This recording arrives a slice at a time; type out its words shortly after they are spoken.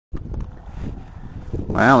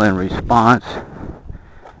Well, in response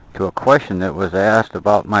to a question that was asked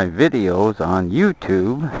about my videos on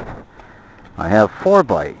YouTube, I have 4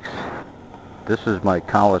 bikes. This is my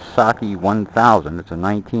Kawasaki 1000. It's a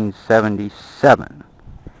 1977.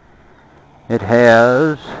 It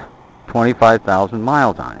has 25,000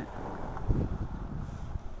 miles on it.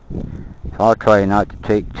 So I'll try not to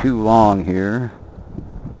take too long here.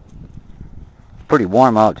 It's pretty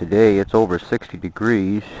warm out today. It's over 60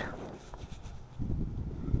 degrees.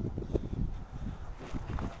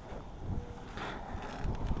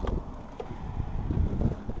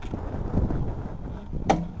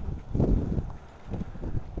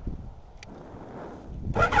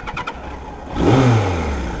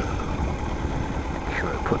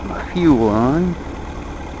 Put my fuel on.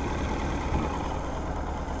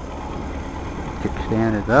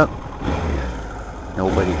 Kickstand is up.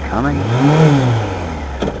 Nobody coming.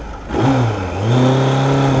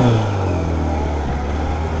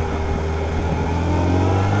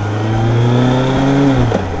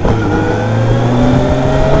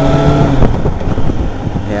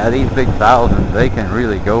 Yeah, these big thousands, they can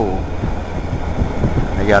really go.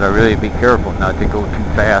 You gotta really be careful not to go too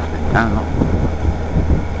fast in town.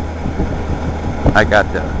 I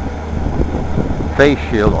got the face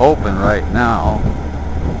shield open right now.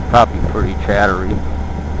 Probably pretty chattery.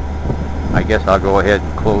 I guess I'll go ahead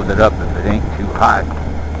and close it up if it ain't too hot.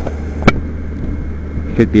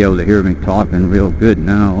 Should be able to hear me talking real good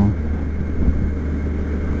now.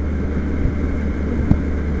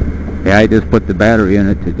 Yeah, I just put the battery in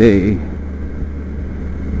it today.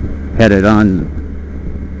 Had it on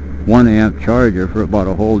 1 amp charger for about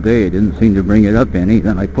a whole day. It didn't seem to bring it up any.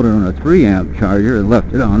 Then I put it on a 3 amp charger and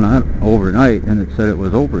left it on overnight, and it said it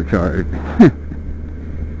was overcharged.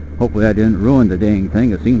 Hopefully that didn't ruin the dang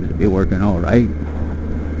thing. It seems to be working all right.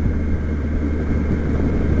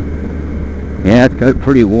 Yeah, it's got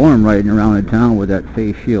pretty warm riding around in town with that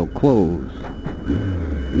face shield closed.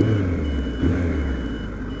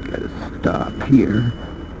 Gotta stop here.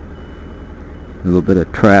 A little bit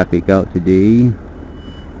of traffic out today.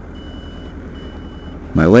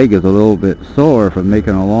 My leg is a little bit sore from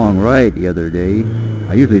making a long ride the other day.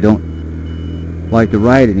 I usually don't like to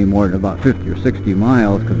ride any more than about 50 or 60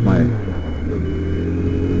 miles because my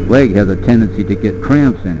leg has a tendency to get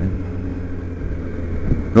cramps in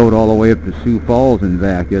it. Rode all the way up to Sioux Falls and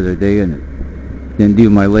back the other day, and it didn't do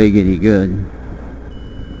my leg any good.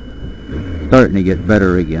 Starting to get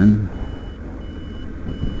better again.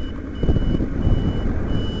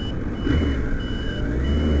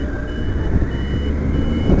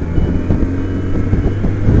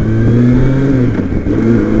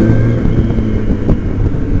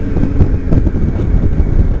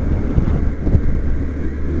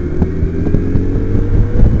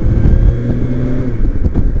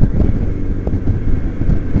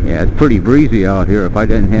 It's pretty breezy out here. If I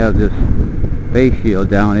didn't have this face shield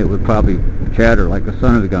down, it would probably chatter like a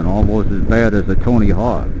son of a gun, almost as bad as a Tony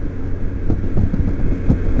Hawk.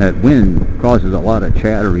 That wind causes a lot of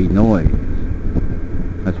chattery noise.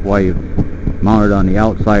 That's why you mount it on the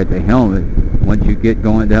outside of the helmet. Once you get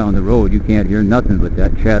going down the road, you can't hear nothing but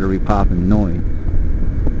that chattery popping noise.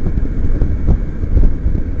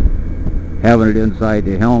 Having it inside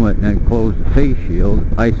the helmet and then close the face shield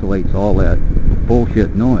isolates all that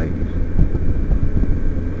bullshit noise.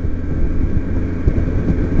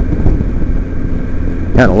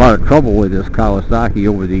 Had a lot of trouble with this Kawasaki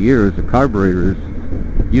over the years. The carburetors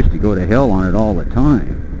used to go to hell on it all the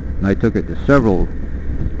time. And I took it to several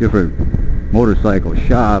different motorcycle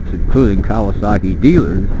shops, including Kawasaki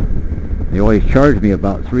dealers. They always charged me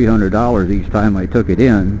about $300 each time I took it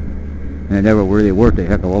in. And it never really worked a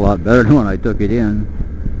heck of a lot better than when I took it in.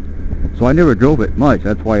 So I never drove it much.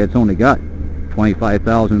 That's why it's only got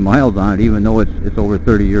 25,000 miles on it, even though it's over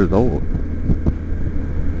 30 years old.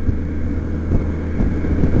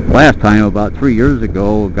 Last time, about 3 years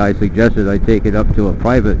ago, a guy suggested I take it up to a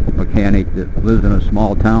private mechanic that lives in a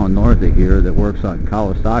small town north of here that works on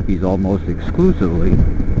Kawasaki's almost exclusively.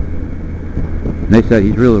 And they said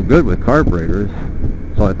he's really good with carburetors.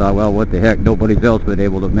 So I thought, well, what the heck, nobody's else been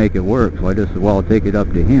able to make it work. So I just said, well, I'll take it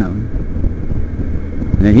up to him.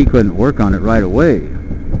 And then he couldn't work on it right away.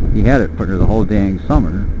 He had it for the whole dang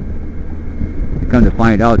summer. Come to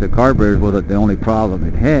find out, the carburetor wasn't the only problem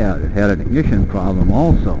it had. It had an ignition problem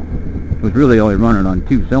also. It was really only running on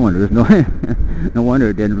 2 cylinders. No wonder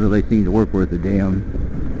it didn't really seem to work worth a damn.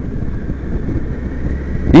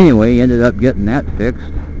 Anyway, he ended up getting that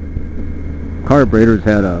fixed. Carburetors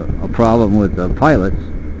had a problem with the pilots.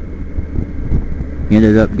 He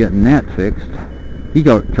ended up getting that fixed. He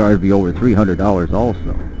charged me over $300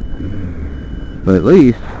 also. But at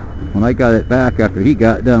least when I got it back after he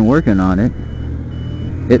got done working on it,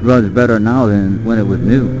 it runs better now than when it was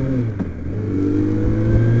new.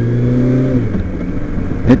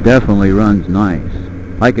 It definitely runs nice.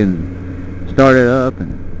 I can start it up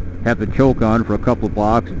and have the choke on for a couple of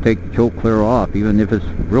blocks and take the choke clear off, even if it's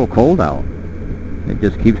real cold out. It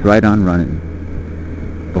just keeps right on running.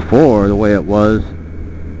 Before, the way it was,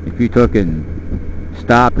 if you took and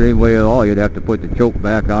stopped any way at all, you'd have to put the choke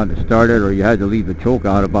back on to start it, or you had to leave the choke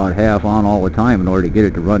on about half on all the time in order to get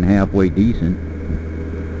it to run halfway decent.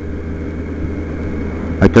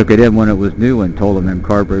 I took it in when it was new and told them them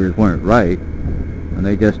carburetors weren't right, and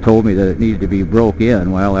they just told me that it needed to be broke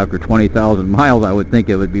in. Well, after 20,000 miles, I would think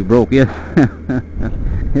it would be broke in.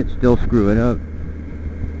 It's still screwing up.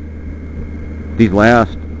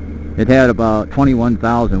 It had about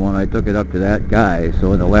 21,000 when I took it up to that guy,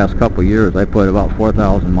 so in the last couple of years I put about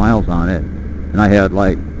 4,000 miles on it, and I had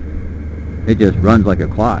it just runs like a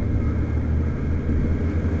clock.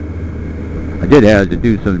 I did have to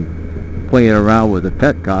do some playing around with the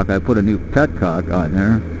petcock. I put a new petcock on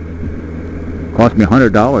there. Cost me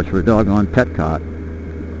 $100 for a doggone petcock.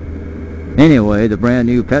 Anyway, the brand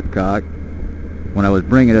new petcock, when I was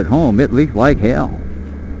bringing it home, it leaked like hell.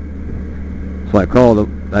 So I called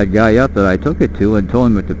that guy up that I took it to and told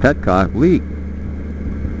him that the petcock leaked.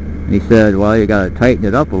 And he said, well, you got to tighten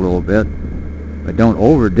it up a little bit, but don't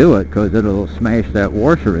overdo it because it'll smash that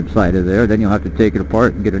washer inside of there. Then you'll have to take it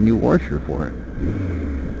apart and get a new washer for it.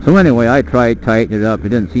 So anyway, I tried tightening it up. It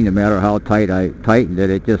didn't seem to matter how tight I tightened it.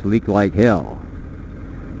 It just leaked like hell.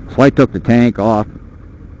 So I took the tank off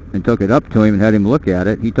and took it up to him and had him look at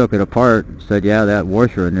it. He took it apart and said, yeah, that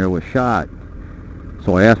washer in there was shot.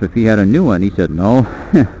 So I asked if he had a new one. He said no.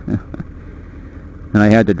 And I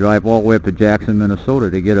had to drive all the way up to Jackson, Minnesota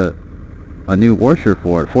to get a new washer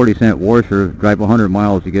for it. 40-cent washer. Drive 100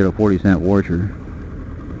 miles to get a 40-cent washer.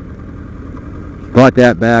 Brought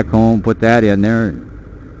that back home, put that in there,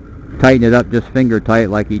 tightened it up just finger tight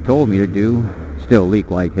like he told me to do. Still leaked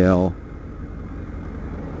like hell.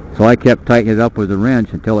 So I kept tightening it up with a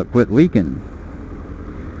wrench until it quit leaking.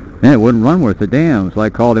 Then it wouldn't run worth a damn. So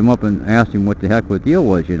I called him up and asked him what the heck the deal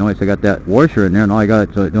was. You know, I said, I got that washer in there and I got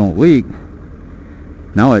it so it don't leak.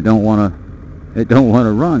 Now it don't want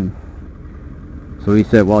to run. So he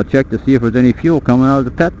said, well, check to see if there's any fuel coming out of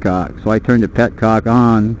the petcock. So I turned the petcock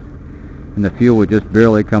on and the fuel would just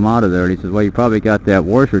barely come out of there. And he says, well, you probably got that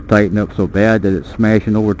washer tightened up so bad that it's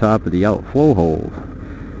smashing over top of the outflow holes.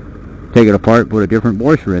 Take it apart and put a different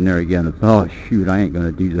washer in there again. It's, oh, shoot, I ain't going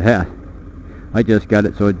to do that. I just got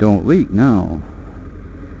it so it don't leak now.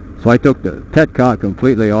 So I took the petcock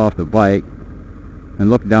completely off the bike and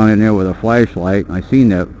looked down in there with a flashlight. I seen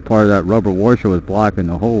that part of that rubber washer was blocking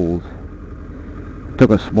the holes.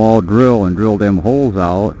 Took a small drill and drilled them holes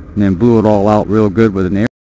out and then blew it all out real good with an air